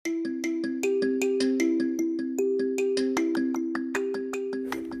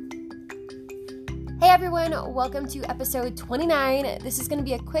everyone, welcome to episode 29. This is going to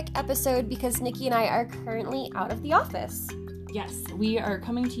be a quick episode because Nikki and I are currently out of the office. Yes, we are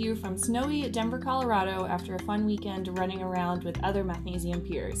coming to you from snowy Denver, Colorado after a fun weekend running around with other Mathnasium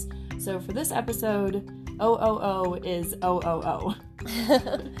peers. So for this episode, OOO is OOO.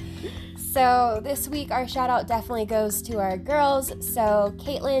 So this week our shout out definitely goes to our girls. So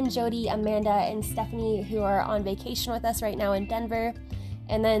Caitlin, Jody, Amanda, and Stephanie, who are on vacation with us right now in Denver.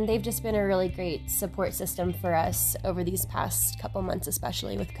 And then they've just been a really great support system for us over these past couple months,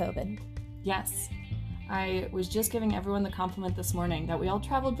 especially with COVID. Yes, I was just giving everyone the compliment this morning that we all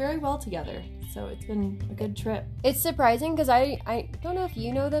traveled very well together. So it's been a good trip. It's surprising because I don't know if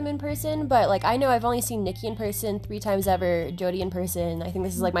you know them in person, but like I know I've only seen Nikki in person 3 times ever, Jody in person. I think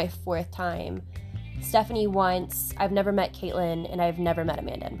this is like my 4th time. Stephanie once. I've never met Caitlin, and I've never met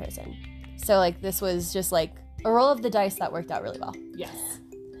Amanda in person. So like this was just like a roll of the dice that worked out really well. Yes.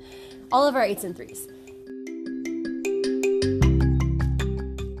 All of our 8s and 3s.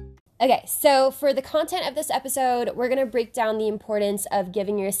 Okay, so for the content of this episode, we're going to break down the importance of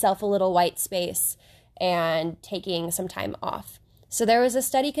giving yourself a little white space and taking some time off. So there was a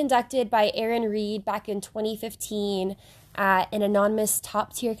study conducted by Aaron Reed back in 2015 at an anonymous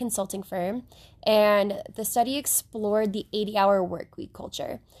top-tier consulting firm, and the study explored the 80-hour work week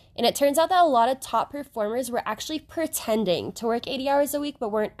culture. And it turns out that a lot of top performers were actually pretending to work 80 hours a week,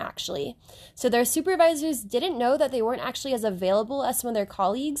 but weren't actually. So their supervisors didn't know that they weren't actually as available as some of their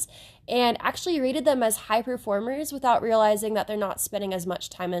colleagues, and actually rated them as high performers without realizing that they're not spending as much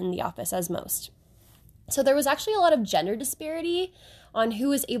time in the office as most. So there was actually a lot of gender disparity on who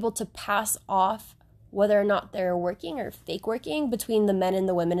was able to pass off whether or not they're working or fake working between the men and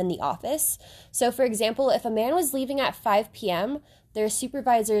the women in the office. So for example, if a man was leaving at 5 p.m., their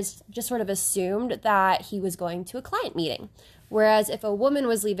supervisors just sort of assumed that he was going to a client meeting. Whereas if a woman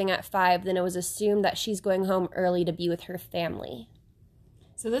was leaving at 5, then it was assumed that she's going home early to be with her family.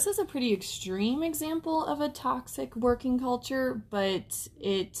 So this is a pretty extreme example of a toxic working culture, but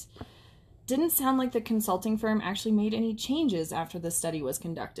it didn't sound like the consulting firm actually made any changes after the study was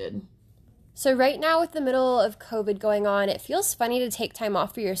conducted. So right now, with the middle of COVID going on, it feels funny to take time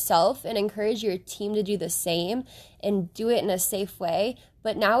off for yourself and encourage your team to do the same and do it in a safe way.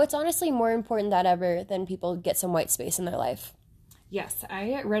 But now it's honestly more important than ever than people get some white space in their life. Yes,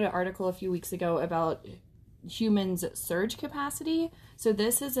 I read an article a few weeks ago about humans' surge capacity. So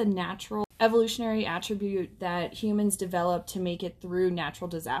this is a natural evolutionary attribute that humans develop to make it through natural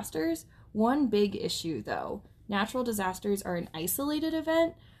disasters. One big issue, though, natural disasters are an isolated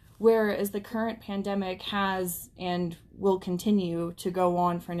event, whereas the current pandemic has and will continue to go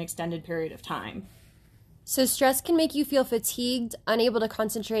on for an extended period of time. So stress can make you feel fatigued, unable to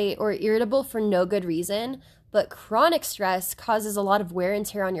concentrate, or irritable for no good reason, but chronic stress causes a lot of wear and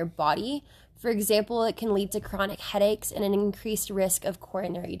tear on your body. For example, it can lead to chronic headaches and an increased risk of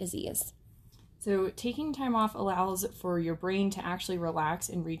coronary disease. So taking time off allows for your brain to actually relax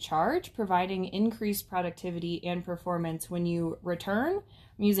and recharge, providing increased productivity and performance when you return.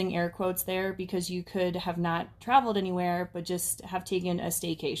 I'm using air quotes there because you could have not traveled anywhere, but just have taken a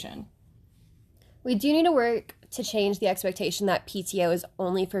staycation. We do need to work to change the expectation that PTO is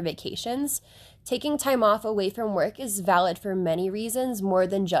only for vacations. Taking time off away from work is valid for many reasons, more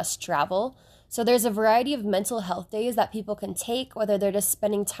than just travel. So there's a variety of mental health days that people can take, whether they're just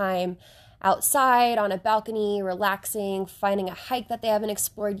spending time outside, on a balcony, relaxing, finding a hike that they haven't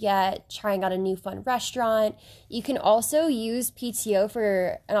explored yet, trying out a new fun restaurant. You can also use PTO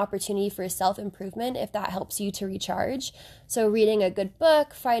for an opportunity for self-improvement if that helps you to recharge. So reading a good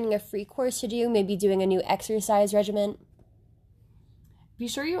book, finding a free course to do, maybe doing a new exercise regimen. Be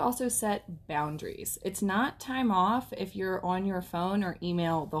sure you also set boundaries. It's not time off if you're on your phone or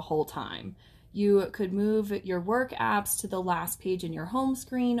email the whole time. You could move your work apps to the last page in your home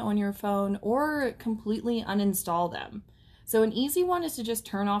screen on your phone or completely uninstall them. So an easy one is to just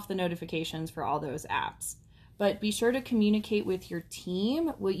turn off the notifications for all those apps. But be sure to communicate with your team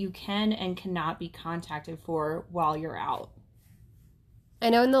what you can and cannot be contacted for while you're out. I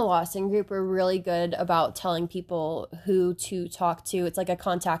know in the Lawson group, we're really good about telling people who to talk to. It's like a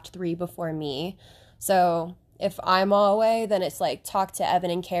contact 3 before me. So if I'm all away, then it's like talk to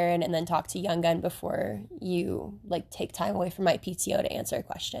Evan and Karen and then talk to Young Gun before you like take time away from my PTO to answer a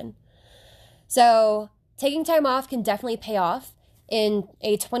question. So taking time off can definitely pay off. In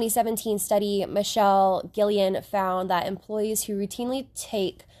a 2017 study, Michelle Gillian found that employees who routinely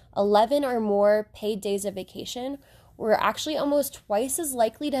take 11 or more paid days of vacation were actually almost twice as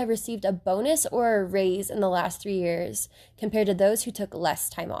likely to have received a bonus or a raise in the last 3 years compared to those who took less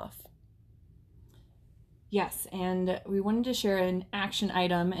time off. Yes, and we wanted to share an action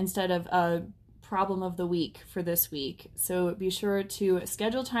item instead of a problem of the week for this week. So be sure to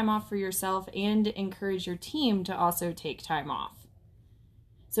schedule time off for yourself and encourage your team to also take time off.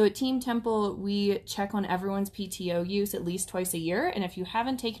 So at Team Temple, we check on everyone's PTO use at least twice a year. And if you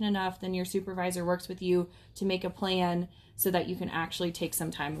haven't taken enough, then your supervisor works with you to make a plan so that you can actually take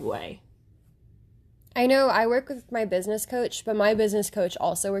some time away. I know I work with my business coach, but my business coach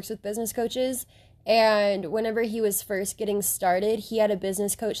also works with business coaches. And whenever he was first getting started, he had a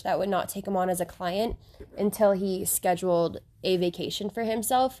business coach that would not take him on as a client until he scheduled a vacation for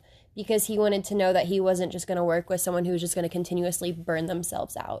himself, because he wanted to know that he wasn't just going to work with someone who was just going to continuously burn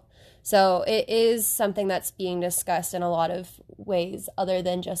themselves out. So it is something that's being discussed in a lot of ways other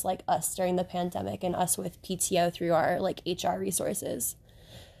than just like us during the pandemic and us with PTO through our like HR resources.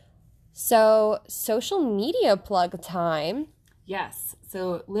 So social media plug time. Yes.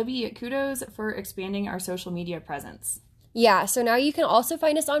 So Libby, kudos for expanding our social media presence. Yeah, so now you can also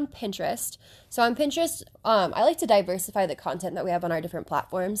find us on Pinterest. So on Pinterest, I like to diversify the content that we have on our different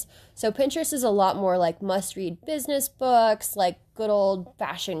platforms. So Pinterest is a lot more like must-read business books, like good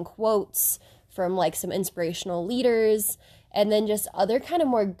old-fashioned quotes from like some inspirational leaders, and then just other kind of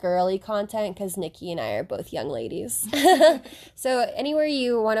more girly content because Nikki and I are both young ladies. So anywhere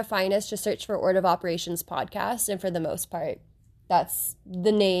you want to find us, just search for Order of Operations Podcast, and for the most part, that's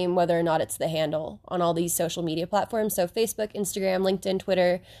the name, whether or not it's the handle on all these social media platforms. So Facebook, Instagram, LinkedIn,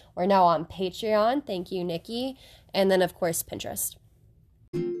 Twitter. We're now on Patreon. Thank you, Nikki. And then, of course, Pinterest.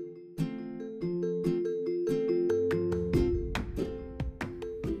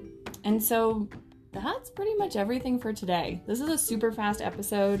 And so that's pretty much everything for today. This is a super fast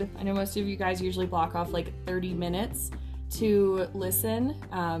episode. I know most of you guys usually block off like 30 minutes to listen,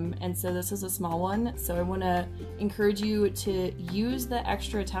 and so this is a small one. So I want to encourage you to use the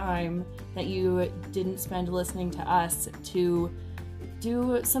extra time that you didn't spend listening to us to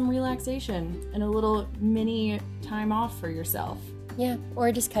do some relaxation and a little mini time off for yourself. Yeah,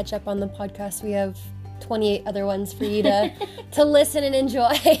 or just catch up on the podcast. We have 28 other ones for you to listen and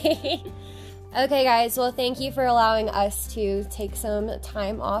enjoy. Okay, guys, well, thank you for allowing us to take some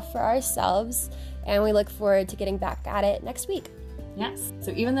time off for ourselves, and we look forward to getting back at it next week. Yes.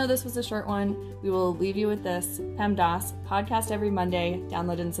 So even though this was a short one, we will leave you with this. PEMDAS, podcast every Monday.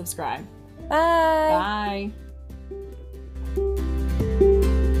 Download and subscribe. Bye. Bye.